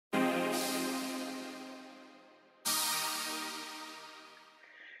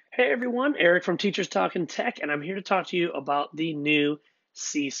Hey everyone, Eric from Teachers Talking Tech, and I'm here to talk to you about the new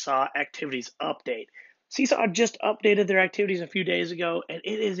Seesaw Activities update. Seesaw just updated their activities a few days ago, and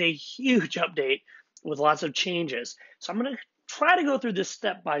it is a huge update with lots of changes. So I'm going to try to go through this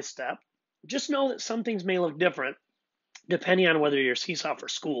step by step. Just know that some things may look different depending on whether you're Seesaw for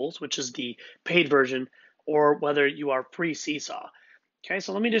Schools, which is the paid version, or whether you are free Seesaw. Okay,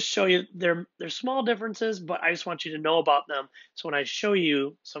 so let me just show you, there's small differences, but I just want you to know about them. So when I show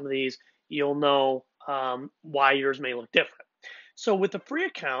you some of these, you'll know why yours may look different. So with the free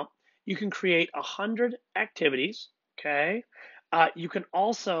account, you can create 100 activities, okay? You can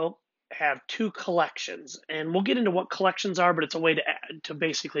also have 2 collections, and we'll get into what collections are, but it's a way to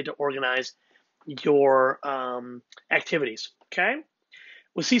basically to organize your activities, okay?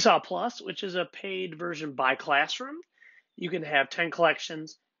 With Seesaw Plus, which is a paid version by classroom, you can have 10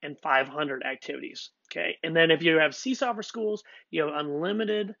 collections and 500 activities. Okay, and then if you have Seesaw for Schools, you have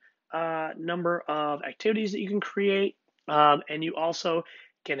unlimited number of activities that you can create, and you also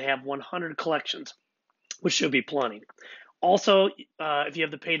can have 100 collections, which should be plenty. Also, if you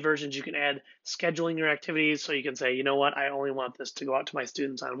have the paid versions, you can add scheduling your activities. So you can say, you know what, I only want this to go out to my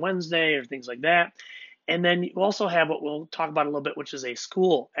students on Wednesday or things like that. And then you also have what we'll talk about a little bit, which is a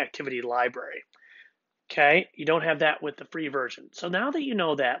school activity library. Okay, you don't have that with the free version. So now that you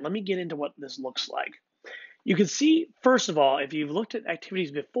know that, let me get into what this looks like. You can see, first of all, if you've looked at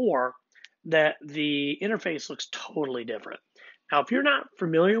activities before, that the interface looks totally different. Now, if you're not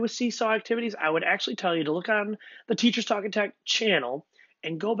familiar with Seesaw Activities, I would actually tell you to look on the Teachers Talking Tech channel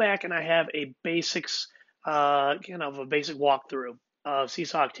and go back, and I have a basics, kind of a basic walkthrough of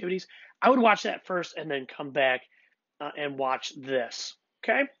Seesaw Activities. I would watch that first and then come back and watch this,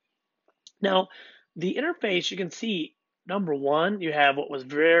 okay? Now, the interface, you can see, number one, you have what was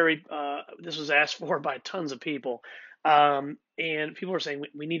this was asked for by tons of people. And people are saying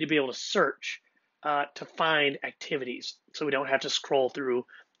we need to be able to search to find activities so we don't have to scroll through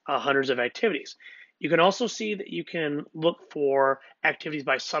hundreds of activities. You can also see that you can look for activities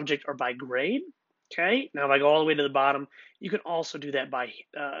by subject or by grade. Okay, now if I go all the way to the bottom, you can also do that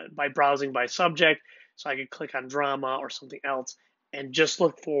by browsing by subject. So I could click on drama or something else and just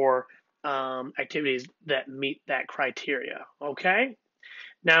look for activities that meet that criteria. Okay,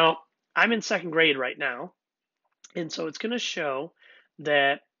 now I'm in second grade right now, and so it's going to show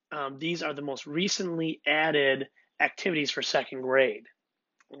that these are the most recently added activities for second grade.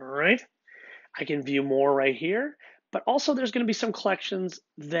 All right, I can view more right here, but also there's going to be some collections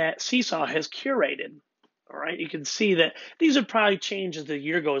that Seesaw has curated. All right, you can see that these have probably changed as the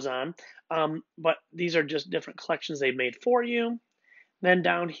year goes on, but these are just different collections they've made for you. Then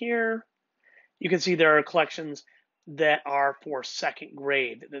down here, you can see there are collections that are for second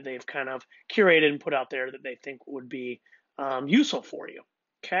grade that they've kind of curated and put out there that they think would be useful for you.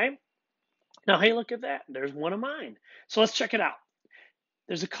 Okay. Now, hey, look at that. There's one of mine. So let's check it out.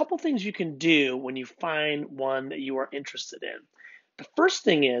 There's a couple things you can do when you find one that you are interested in. The first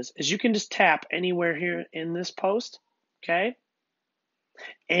thing is you can just tap anywhere here in this post, okay?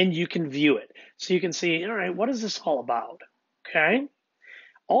 And you can view it. So you can see, all right, what is this all about? Okay.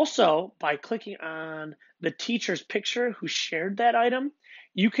 Also, by clicking on the teacher's picture who shared that item,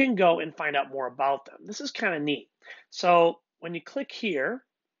 you can go and find out more about them. This is kind of neat. So when you click here,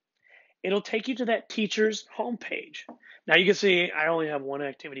 it'll take you to that teacher's homepage. Now you can see I only have one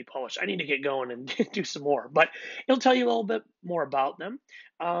activity published. I need to get going and do some more, but it'll tell you a little bit more about them.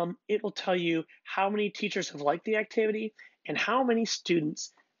 It will tell you how many teachers have liked the activity and how many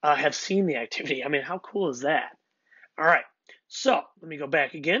students have seen the activity. I mean, how cool is that? All right, so let me go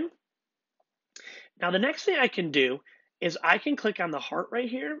back again. Now the next thing I can do is I can click on the heart right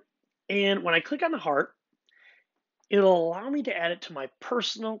here. And when I click on the heart, it'll allow me to add it to my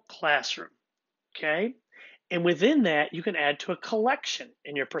personal classroom, okay? And within that, you can add to a collection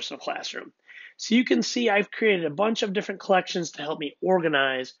in your personal classroom. So you can see I've created a bunch of different collections to help me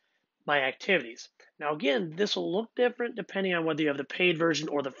organize my activities. Now again, this will look different depending on whether you have the paid version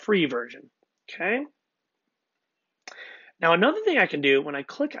or the free version, okay? Now another thing I can do when I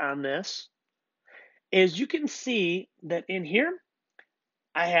click on this is you can see that in here,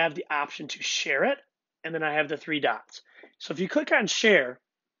 I have the option to share it, and then I have the 3 dots. So if you click on share,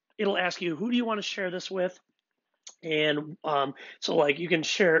 it'll ask you, who do you want to share this with? And so like you can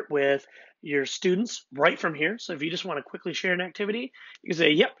share it with your students right from here. So if you just want to quickly share an activity, you can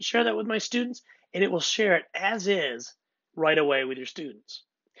say, yep, share that with my students, and it will share it as is right away with your students.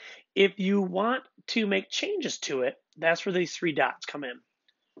 If you want to make changes to it, that's where these 3 dots come in.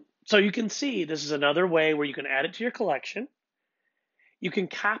 So you can see this is another way where you can add it to your collection. You can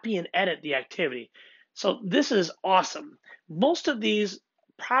copy and edit the activity. So this is awesome. Most of these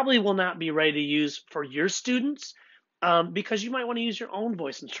probably will not be ready to use for your students because you might want to use your own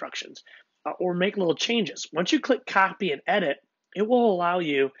voice instructions or make little changes. Once you click copy and edit, it will allow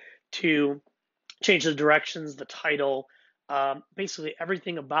you to change the directions, the title, basically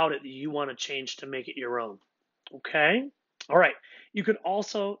everything about it that you want to change to make it your own. Okay? All right. You can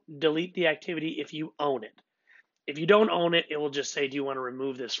also delete the activity if you own it. If you don't own it, it will just say, do you want to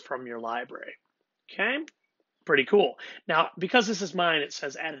remove this from your library? Okay? Pretty cool. Now, because this is mine, it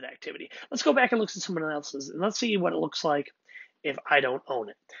says added activity. Let's go back and look at someone else's, and let's see what it looks like if I don't own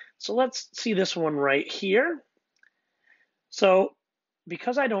it. So let's see this one right here. So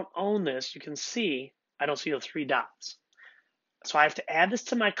because I don't own this, you can see I don't see the 3 dots. So I have to add this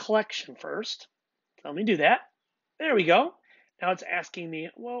to my collection first. Let me do that. There we go. Now it's asking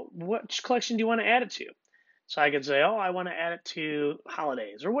me, well, which collection do you want to add it to? So I could say, oh, I want to add it to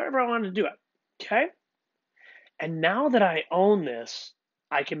holidays or wherever I want to do it. Okay. And now that I own this,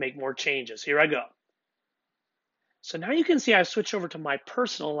 I can make more changes. Here I go. So now you can see I've switched over to my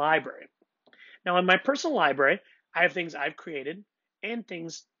personal library. Now in my personal library, I have things I've created and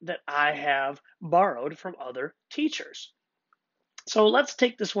things that I have borrowed from other teachers. So let's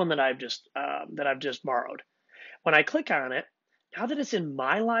take this one that I've just borrowed. When I click on it, now that it's in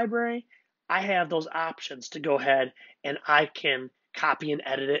my library, I have those options to go ahead and I can copy and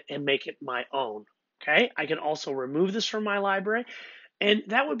edit it and make it my own. Okay, I can also remove this from my library, and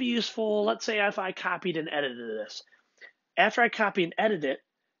that would be useful. Let's say if I copied and edited this. After I copy and edit it,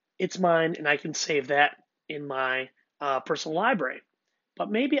 it's mine, and I can save that in my personal library.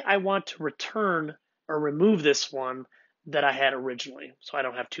 But maybe I want to return or remove this one that I had originally, so I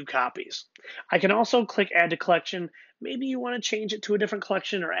don't have 2 copies. I can also click add to collection. Maybe you want to change it to a different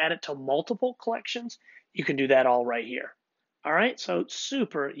collection or add it to multiple collections. You can do that all right here. All right, so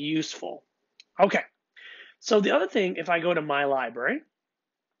super useful. Okay, so the other thing, if I go to my library,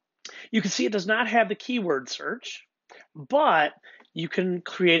 you can see it does not have the keyword search, but you can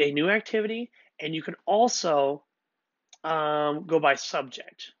create a new activity and you can also go by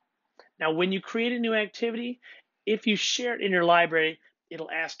subject. Now, when you create a new activity, if you share it in your library, it'll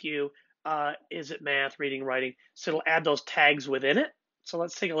ask you, is it math, reading, writing? So it'll add those tags within it. So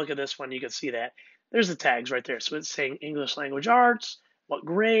let's take a look at this one. You can see that. There's the tags right there. So it's saying English language arts, what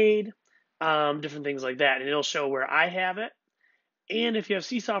grade, different things like that. And it'll show where I have it. And if you have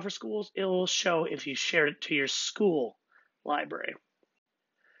Seesaw for Schools, it will show if you shared it to your school library.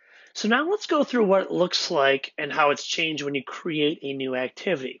 So now let's go through what it looks like and how it's changed when you create a new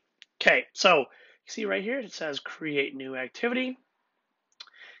activity. Okay, so you see right here, it says create new activity.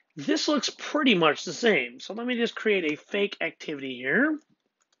 This looks pretty much the same. So let me just create a fake activity here.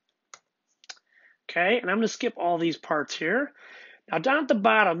 Okay, and I'm going to skip all these parts here. Now down at the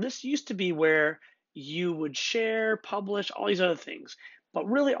bottom, this used to be where you would share, publish, all these other things. But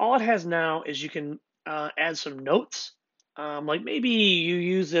really all it has now is you can add some notes. Like maybe you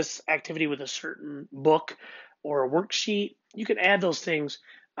use this activity with a certain book or a worksheet. You can add those things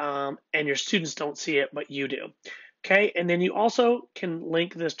and your students don't see it, but you do. Okay, and then you also can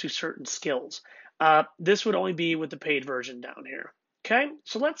link this to certain skills. This would only be with the paid version down here. Okay,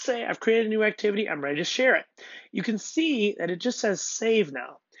 so let's say I've created a new activity, I'm ready to share it. You can see that it just says save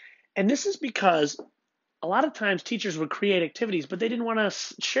now. And this is because a lot of times teachers would create activities, but they didn't want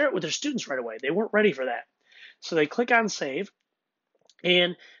to share it with their students right away. They weren't ready for that. So they click on save,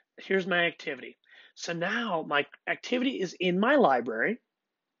 and here's my activity. So now my activity is in my library.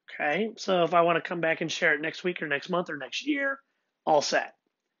 Okay, so if I want to come back and share it next week or next month or next year, all set.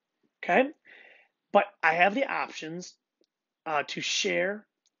 Okay, but I have the options to share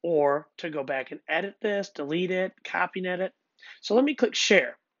or to go back and edit this, delete it, copy and edit. So let me click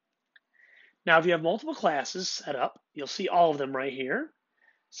share. Now, if you have multiple classes set up, you'll see all of them right here.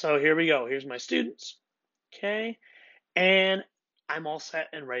 So here we go. Here's my students. Okay, and I'm all set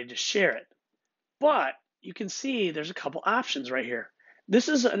and ready to share it. But you can see there's a couple options right here. This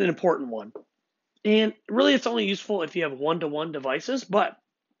is an important one. And really it's only useful if you have one-to-one devices, but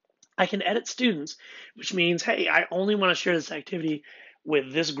I can edit students, which means, hey, I only want to share this activity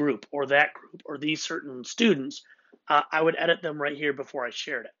with this group or that group or these certain students. I would edit them right here before I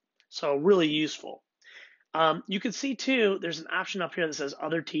shared it. So really useful. You can see too, there's an option up here that says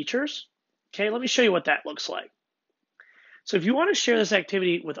other teachers. Okay, let me show you what that looks like. So if you want to share this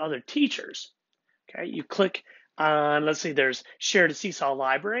activity with other teachers, okay, you click on, let's see, there's share to Seesaw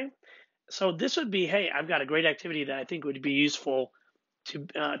Library. So this would be, hey, I've got a great activity that I think would be useful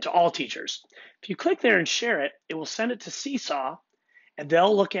to all teachers. If you click there and share it, it will send it to Seesaw, and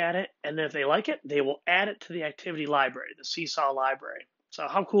they'll look at it, and if they like it, they will add it to the activity library, the Seesaw library. So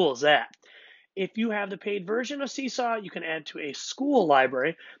how cool is that? If you have the paid version of Seesaw, you can add to a school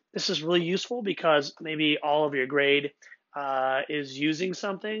library. This is really useful because maybe all of your grade is using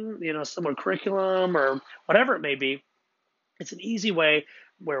something, similar curriculum or whatever it may be. It's an easy way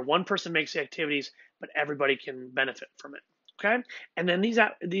where one person makes the activities, but everybody can benefit from it. Okay, and then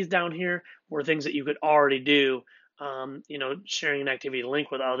these down here were things that you could already do. Sharing an activity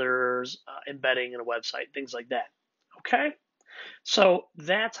link with others, embedding in a website, things like that. Okay, so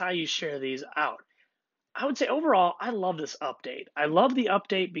that's how you share these out. I would say overall, I love this update. I love the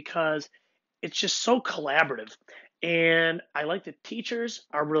update because it's just so collaborative. And I like that teachers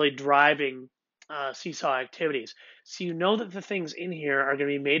are really driving Seesaw activities. So you know that the things in here are going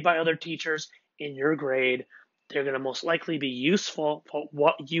to be made by other teachers in your grade. They're going to most likely be useful for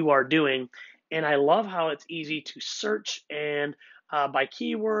what you are doing. And I love how it's easy to search and by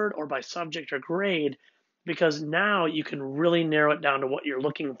keyword or by subject or grade, because now you can really narrow it down to what you're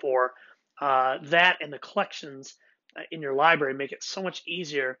looking for. That and the collections in your library make it so much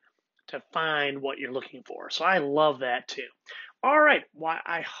easier to find what you're looking for. So I love that too. All right. Well,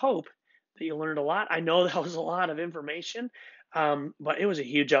 I hope that you learned a lot. I know that was a lot of information, but it was a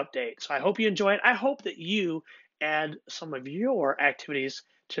huge update. So I hope you enjoy it. I hope that you add some of your activities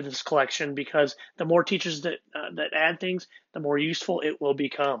to this collection, because the more teachers that add things, the more useful it will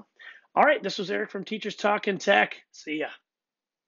become. All right. This was Eric from Teachers Talking Tech. See ya.